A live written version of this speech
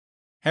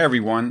Hey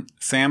everyone,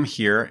 Sam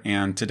here,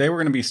 and today we're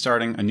going to be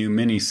starting a new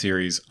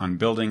mini-series on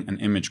building an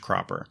image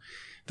cropper.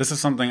 This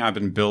is something I've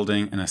been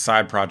building in a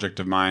side project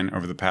of mine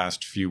over the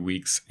past few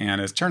weeks,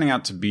 and it's turning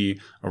out to be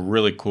a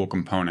really cool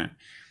component.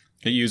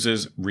 It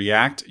uses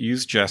React,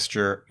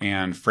 UseGesture,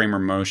 and Framer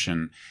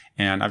Motion,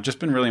 and I've just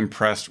been really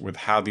impressed with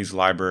how these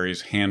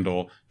libraries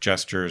handle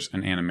gestures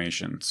and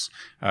animations.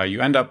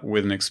 You end up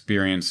with an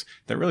experience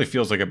that really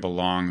feels like it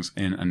belongs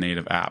in a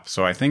native app.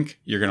 So I think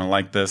you're going to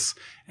like this,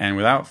 and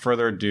without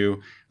further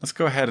ado, let's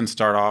go ahead and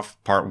start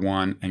off part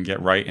one and get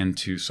right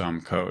into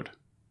some code.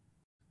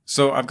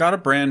 So I've got a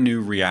brand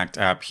new React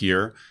app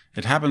here.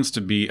 It happens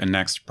to be a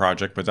Next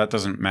project, but that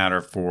doesn't matter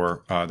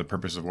for the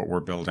purpose of what we're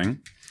building.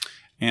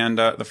 And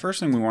the first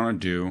thing we want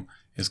to do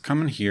is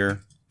come in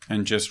here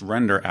and just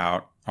render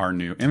out our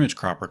new image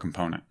cropper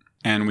component.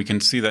 And we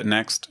can see that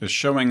Next is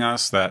showing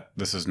us that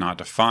this is not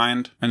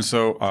defined. And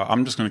so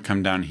I'm just going to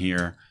come down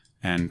here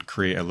and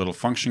create a little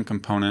function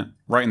component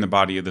right in the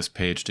body of this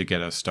page to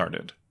get us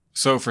started.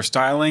 So for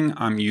styling,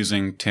 I'm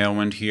using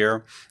Tailwind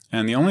here.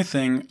 And the only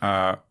thing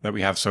that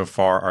we have so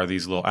far are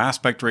these little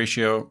aspect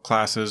ratio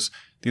classes.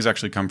 These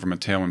actually come from a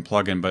Tailwind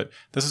plugin, but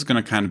this is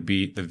going to kind of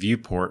be the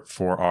viewport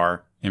for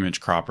our image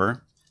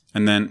cropper.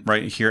 And then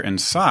right here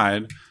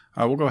inside,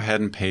 we'll go ahead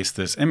and paste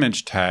this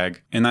image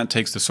tag, and that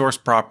takes the source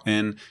prop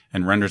in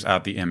and renders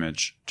out the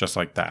image just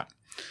like that.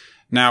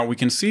 Now we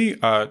can see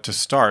to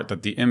start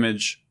that the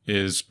image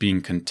is being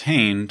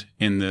contained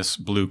in this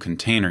blue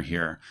container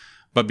here.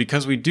 But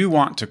because we do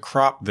want to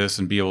crop this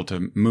and be able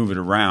to move it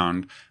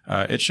around,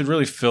 it should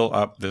really fill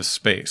up this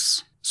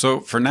space. So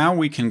for now,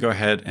 we can go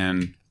ahead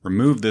and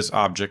remove this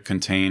object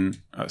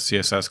contain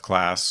CSS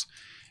class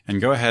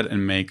and go ahead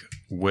and make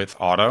width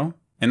auto.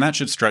 And that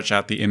should stretch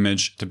out the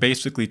image to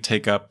basically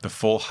take up the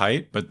full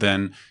height, but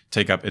then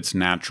take up its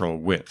natural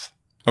width.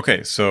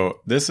 Okay, so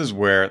this is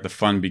where the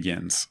fun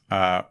begins.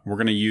 We're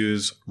going to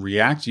use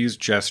React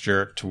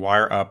UseGesture to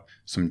wire up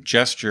some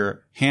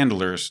gesture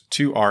handlers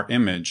to our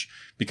image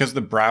because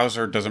the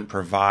browser doesn't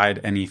provide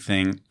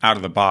anything out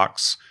of the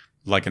box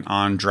like an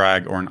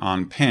on-drag or an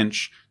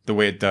on-pinch the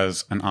way it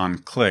does an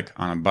on-click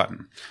on a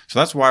button. So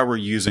that's why we're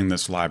using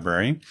this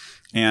library,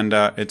 and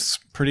it's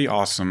pretty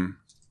awesome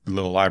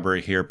little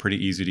library here,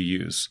 pretty easy to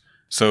use.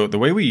 So the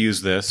way we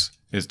use this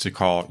is to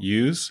call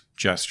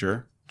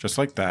UseGesture, just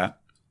like that,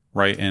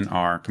 right in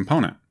our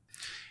component.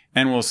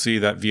 And we'll see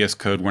that VS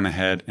Code went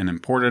ahead and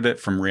imported it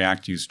from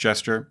React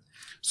UseGesture.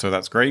 So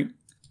that's great.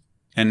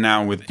 And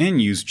now within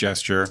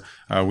UseGesture,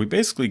 we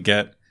basically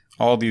get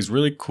all these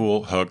really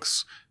cool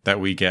hooks that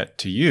we get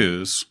to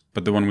use.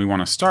 But the one we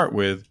want to start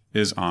with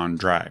is on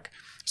drag.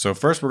 So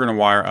first we're going to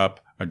wire up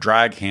a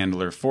drag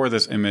handler for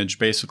this image,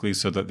 basically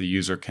so that the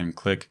user can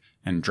click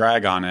and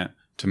drag on it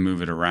to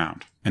move it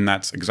around. And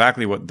that's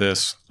exactly what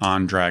this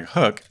on drag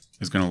hook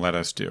is going to let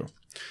us do.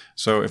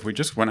 So if we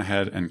just went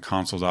ahead and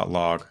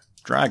console.log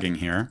dragging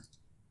here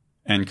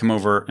and come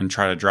over and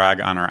try to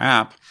drag on our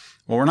app,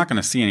 well, we're not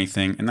going to see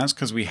anything. And that's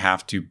because we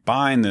have to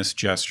bind this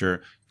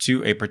gesture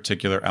to a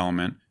particular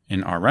element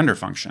in our render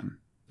function.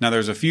 Now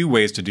there's a few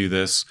ways to do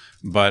this,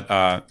 but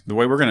the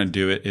way we're going to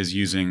do it is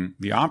using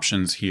the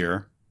options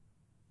here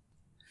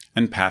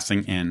and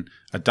passing in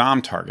a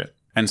DOM target.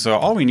 And so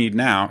all we need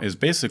now is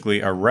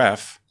basically a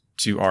ref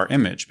to our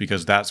image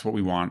because that's what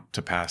we want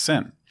to pass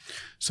in.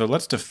 So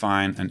let's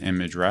define an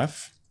image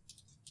ref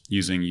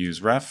using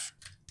useRef,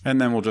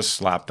 and then we'll just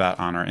slap that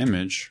on our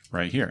image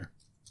right here.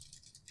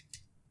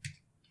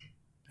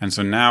 And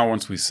so now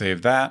once we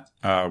save that,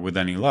 with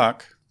any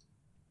luck,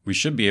 we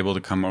should be able to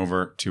come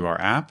over to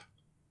our app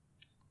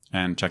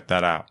and check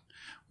that out.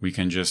 We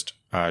can just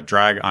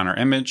drag on our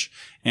image,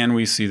 and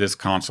we see this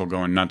console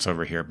going nuts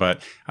over here.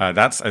 But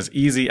that's as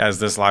easy as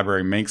this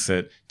library makes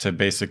it to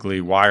basically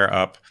wire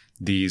up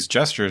these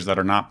gestures that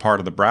are not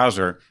part of the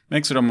browser.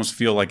 Makes it almost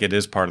feel like it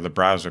is part of the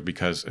browser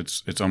because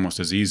it's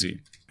almost as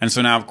easy. And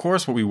so now, of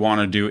course, what we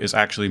want to do is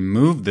actually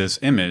move this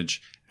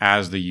image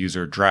as the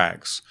user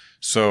drags.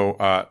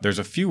 So there's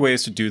a few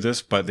ways to do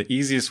this, but the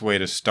easiest way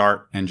to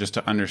start and just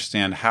to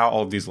understand how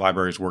all of these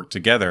libraries work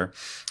together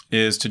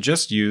is to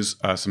just use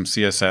some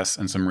CSS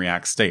and some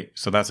React state.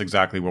 So that's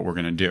exactly what we're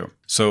going to do.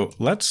 So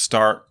let's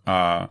start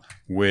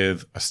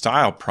with a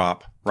style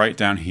prop right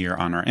down here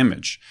on our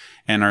image.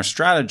 And our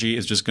strategy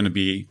is just going to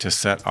be to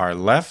set our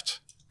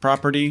left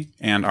property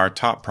and our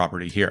top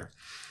property here.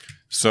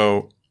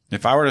 So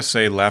if I were to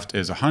say left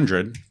is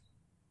 100,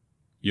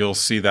 you'll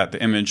see that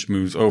the image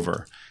moves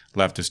over.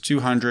 Left is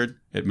 200,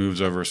 it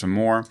moves over some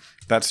more.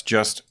 That's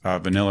just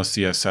vanilla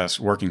CSS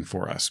working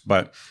for us.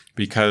 But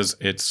because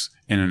it's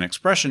in an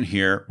expression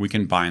here, we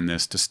can bind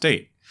this to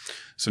state.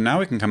 So now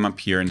we can come up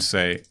here and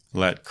say,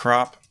 let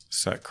crop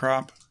set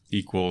crop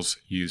equals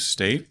use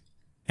state.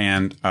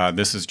 And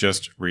this is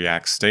just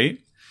React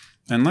state.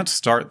 And let's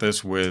start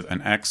this with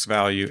an X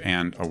value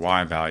and a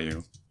Y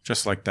value,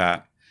 just like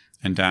that.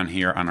 And down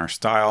here on our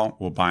style,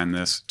 we'll bind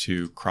this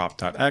to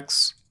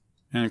crop.x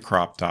and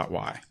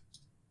crop.y.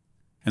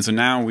 And so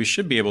now we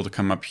should be able to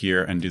come up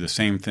here and do the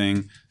same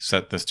thing,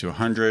 set this to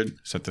 100,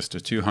 set this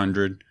to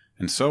 200,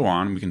 and so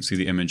on, we can see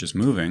the image is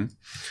moving.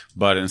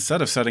 But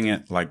instead of setting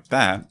it like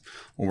that,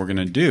 what we're going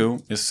to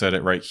do is set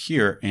it right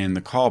here in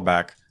the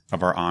callback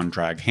of our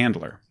onDrag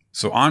handler.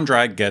 So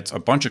onDrag gets a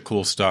bunch of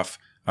cool stuff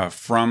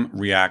from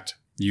React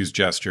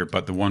useGesture,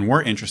 but the one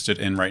we're interested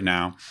in right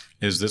now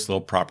is this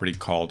little property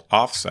called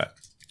offset.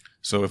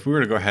 So if we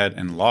were to go ahead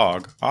and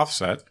log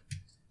offset,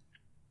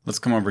 let's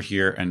come over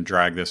here and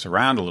drag this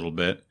around a little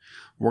bit.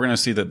 We're going to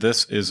see that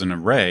this is an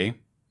array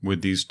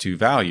with these two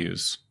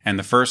values. And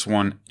the first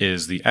one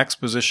is the X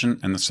position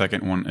and the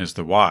second one is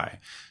the Y.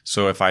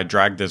 So if I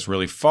drag this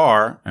really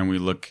far and we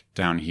look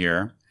down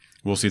here,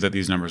 we'll see that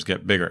these numbers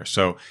get bigger.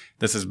 So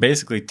this is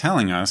basically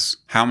telling us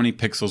how many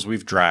pixels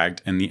we've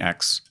dragged in the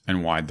X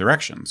and Y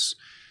directions.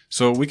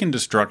 So we can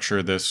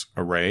destructure this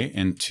array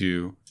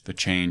into the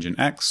change in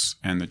X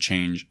and the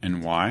change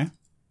in Y.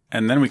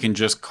 And then we can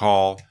just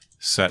call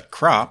set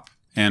crop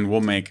and we'll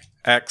make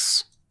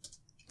X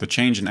the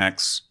change in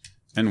X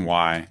and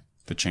Y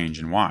the change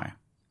in Y.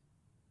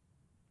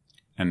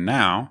 And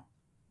now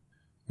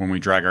when we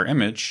drag our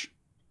image,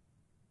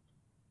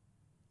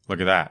 look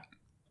at that.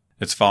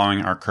 It's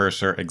following our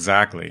cursor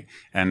exactly.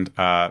 And,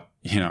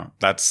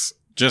 that's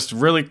just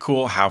really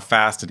cool how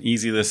fast and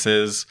easy this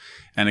is.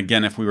 And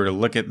again, if we were to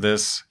look at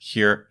this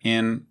here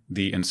in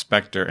the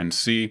inspector and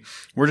see,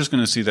 we're just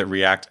going to see that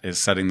React is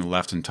setting the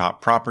left and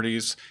top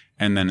properties,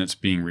 and then it's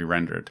being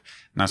re-rendered.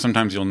 Now,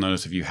 sometimes you'll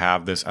notice if you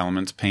have this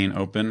elements pane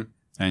open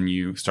and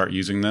you start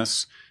using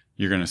this,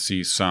 you're going to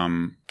see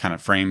some kind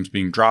of frames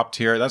being dropped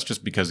here. That's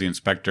just because the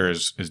inspector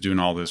is doing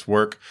all this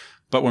work.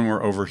 But when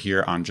we're over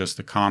here on just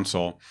the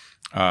console,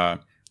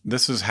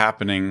 this is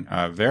happening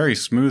very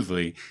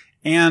smoothly,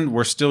 and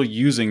we're still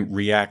using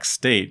React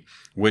State,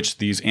 which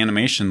these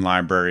animation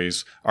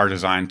libraries are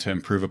designed to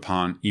improve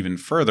upon even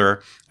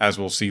further, as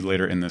we'll see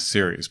later in this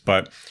series.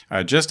 But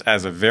just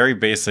as a very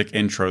basic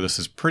intro, this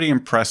is pretty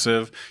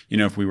impressive.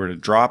 If we were to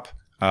drop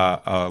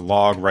a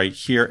log right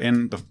here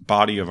in the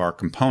body of our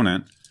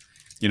component,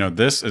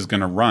 this is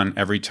going to run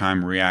every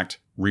time React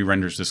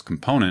re-renders this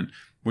component,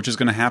 which is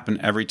going to happen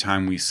every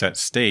time we set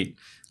state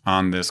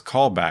on this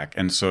callback.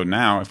 And so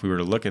now if we were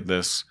to look at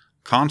this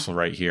console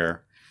right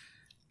here,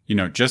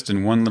 just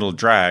in one little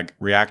drag,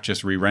 React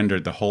just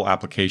re-rendered the whole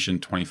application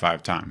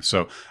 25 times.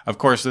 So of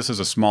course this is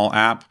a small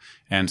app,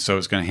 and so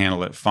it's going to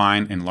handle it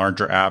fine. In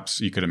larger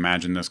apps, you could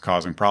imagine this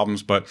causing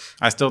problems, but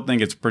I still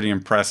think it's pretty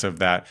impressive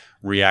that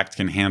React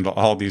can handle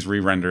all these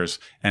re-renders,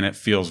 and it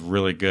feels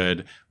really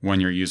good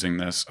when you're using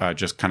this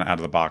just kind of out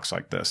of the box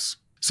like this.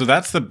 So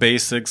that's the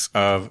basics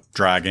of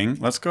dragging.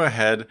 Let's go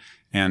ahead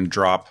and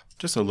drop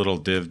just a little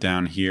div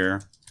down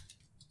here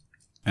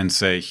and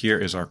say, here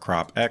is our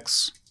crop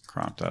X,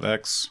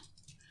 crop.x,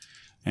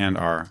 and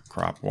our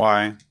crop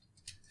Y.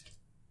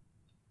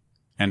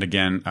 And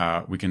again,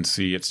 we can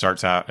see it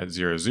starts out at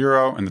 0,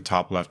 0 in the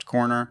top left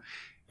corner.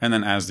 And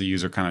then as the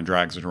user kind of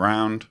drags it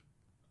around,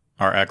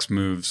 our X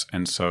moves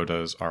and so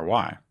does our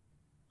Y.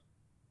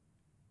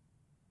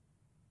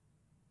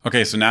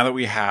 Okay, so now that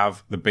we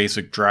have the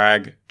basic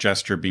drag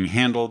gesture being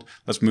handled,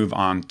 let's move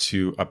on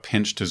to a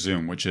pinch to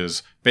zoom, which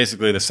is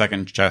basically the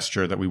second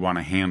gesture that we want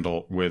to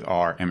handle with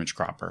our image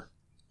cropper.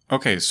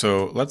 Okay,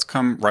 so let's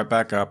come right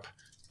back up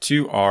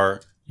to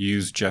our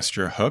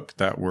useGesture hook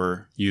that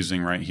we're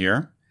using right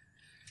here.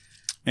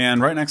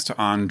 And right next to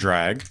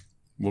onDrag,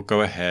 we'll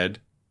go ahead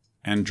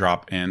and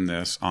drop in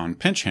this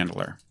onPinch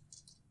handler.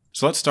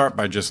 So let's start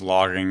by just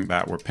logging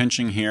that we're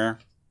pinching here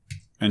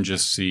and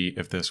just see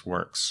if this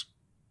works.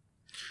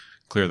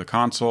 Clear the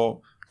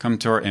console, come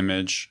to our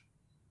image,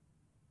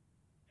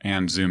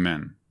 and zoom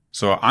in.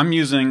 So I'm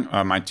using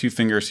my two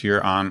fingers here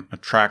on a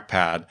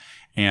trackpad,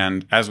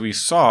 and as we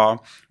saw,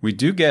 we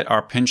do get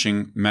our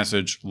pinching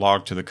message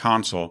logged to the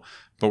console,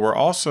 but we're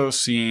also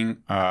seeing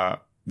the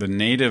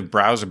native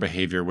browser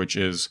behavior, which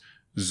is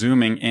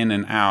zooming in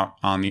and out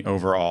on the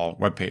overall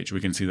web page. We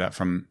can see that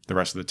from the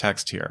rest of the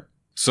text here.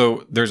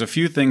 So there's a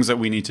few things that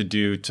we need to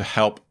do to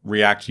help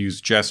React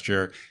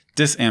useGesture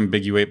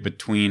disambiguate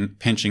between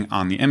pinching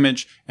on the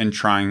image and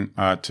trying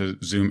to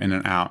zoom in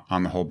and out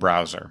on the whole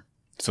browser.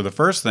 So the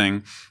first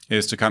thing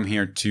is to come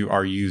here to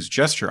our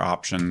useGesture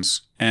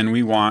options, and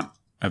we want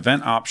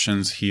event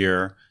options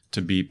here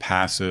to be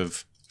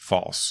passive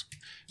false.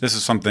 This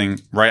is something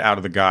right out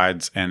of the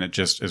guides, and it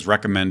just is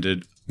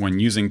recommended when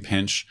using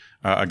pinch,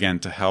 again,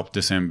 to help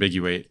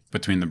disambiguate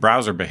between the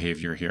browser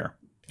behavior here.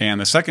 And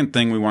the second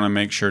thing we want to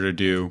make sure to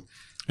do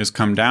is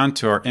come down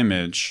to our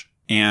image,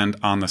 and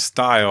on the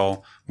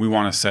style, we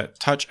want to set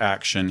touch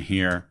action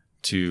here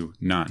to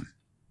none.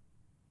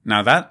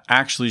 Now that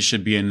actually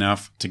should be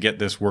enough to get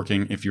this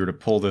working if you were to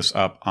pull this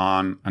up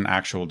on an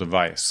actual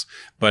device.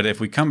 But if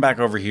we come back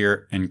over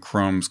here in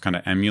Chrome's kind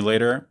of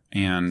emulator,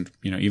 and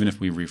even if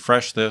we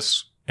refresh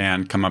this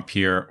and come up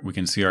here, we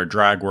can see our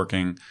drag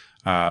working.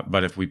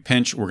 But if we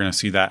pinch, we're going to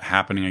see that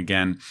happening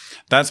again.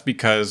 That's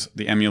because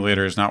the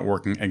emulator is not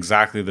working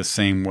exactly the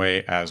same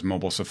way as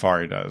mobile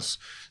Safari does.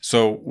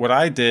 So what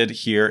I did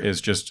here is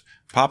just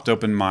popped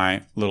open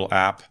my little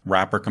app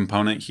wrapper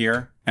component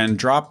here and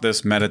dropped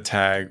this meta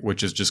tag,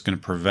 which is just going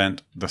to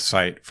prevent the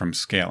site from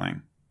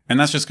scaling. And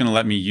that's just going to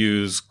let me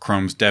use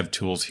Chrome's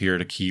DevTools here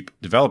to keep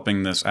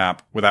developing this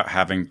app without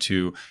having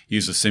to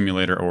use a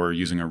simulator or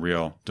using a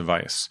real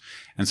device.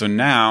 And so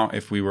now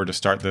if we were to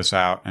start this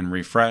out and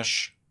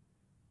refresh,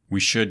 we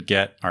should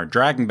get our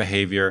dragging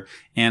behavior.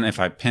 And if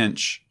I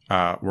pinch,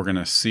 we're going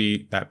to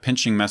see that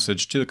pinching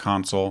message to the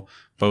console,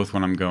 both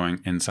when I'm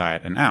going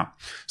inside and out.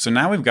 So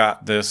now we've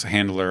got this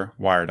handler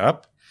wired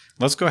up.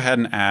 Let's go ahead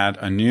and add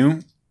a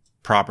new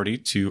property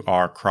to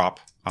our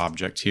crop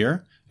object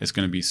here. It's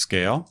going to be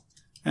scale.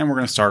 And we're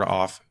going to start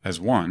off as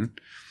 1.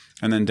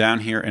 And then down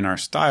here in our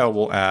style,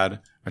 we'll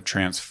add a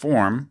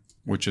transform,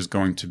 which is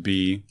going to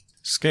be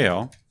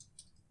scale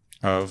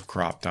of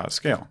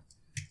crop.scale.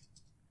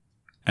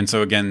 And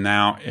so again,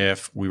 now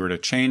if we were to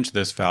change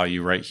this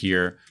value right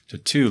here to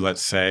 2,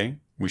 let's say,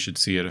 we should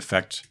see it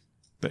affect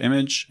the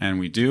image, and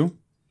we do.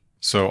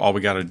 So all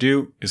we got to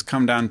do is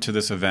come down to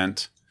this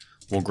event.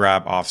 We'll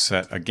grab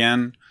offset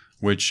again,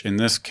 which in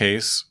this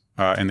case,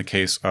 in the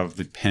case of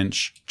the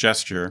pinch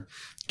gesture,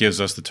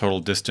 gives us the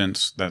total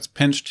distance that's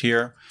pinched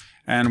here,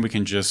 and we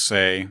can just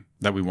say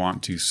that we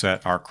want to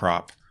set our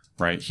crop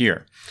right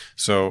here.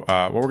 So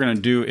what we're going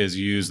to do is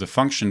use the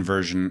function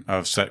version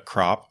of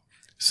setCrop,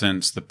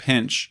 since the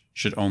pinch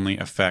should only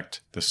affect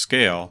the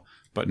scale,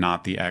 but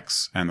not the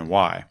X and the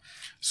Y.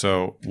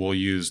 So we'll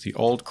use the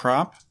old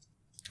crop,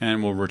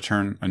 and we'll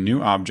return a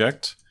new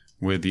object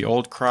with the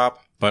old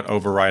crop, but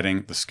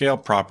overriding the scale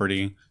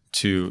property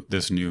to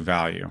this new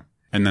value.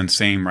 And then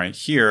same right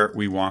here,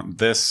 we want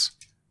this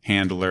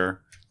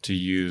handler to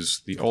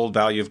use the old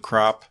value of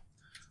crop,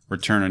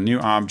 return a new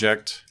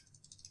object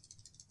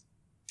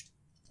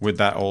with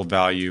that old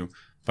value,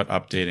 but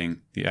updating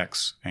the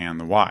X and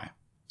the Y.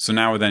 So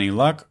now with any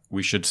luck,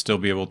 we should still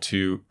be able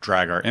to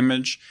drag our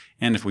image.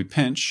 And if we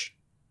pinch,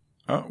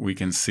 we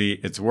can see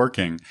it's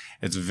working.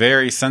 It's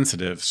very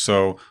sensitive.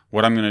 So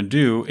what I'm going to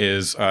do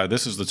is,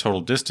 this is the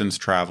total distance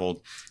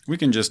traveled. We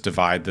can just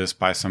divide this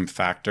by some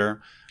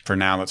factor. For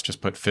now, let's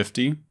just put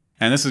 50.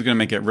 And this is going to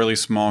make it really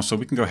small, so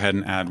we can go ahead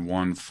and add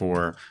 1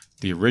 for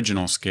the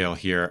original scale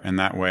here. And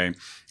that way,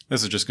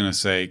 this is just going to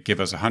say, give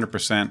us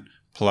 100%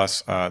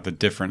 plus the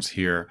difference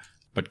here,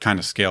 but kind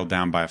of scaled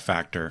down by a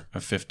factor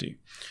of 50.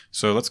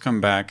 So let's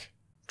come back,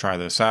 try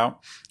this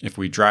out. If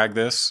we drag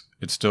this,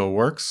 it still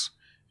works.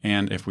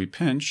 And if we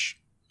pinch,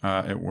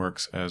 it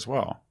works as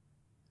well.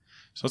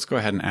 So let's go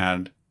ahead and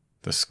add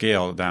the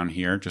scale down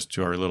here just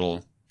to our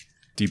little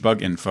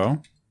debug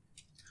info.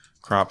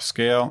 Crop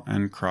scale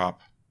and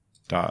crop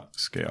dot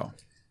scale.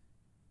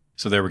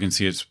 So there we can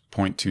see it's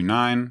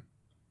 0.29.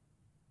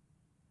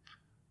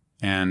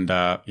 And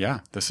yeah,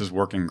 this is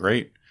working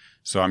great.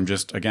 So I'm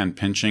just, again,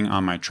 pinching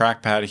on my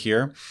trackpad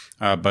here.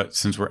 But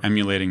since we're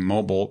emulating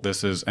mobile,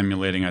 this is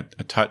emulating a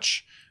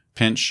touch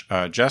pinch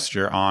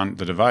gesture on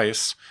the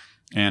device.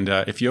 And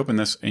if you open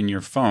this in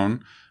your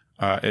phone,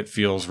 it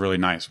feels really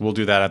nice. We'll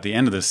do that at the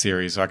end of this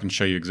series, so I can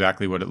show you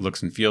exactly what it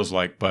looks and feels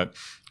like. But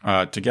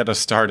to get us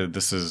started,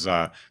 this is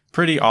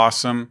pretty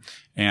awesome.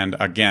 And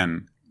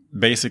again,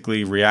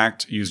 basically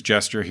React used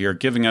gesture here,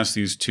 giving us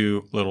these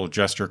 2 little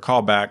gesture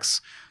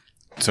callbacks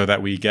so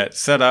that we get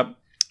set up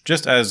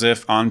just as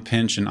if on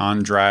pinch and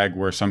on drag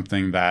were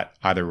something that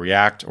either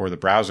React or the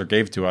browser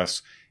gave to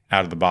us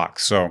out of the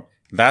box. So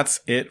that's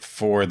it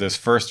for this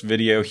first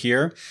video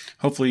here.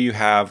 Hopefully you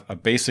have a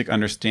basic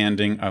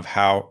understanding of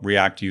how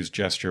React Use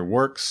Gesture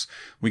works.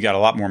 We got a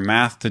lot more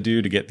math to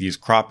do to get these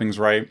croppings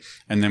right.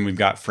 And then we've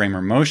got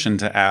Framer Motion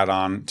to add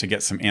on to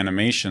get some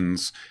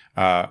animations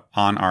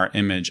on our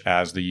image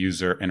as the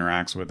user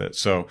interacts with it.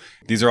 So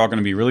these are all going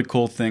to be really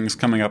cool things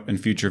coming up in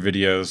future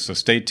videos. So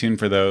stay tuned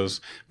for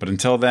those. But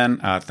until then,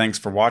 thanks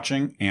for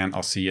watching, and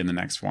I'll see you in the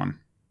next one.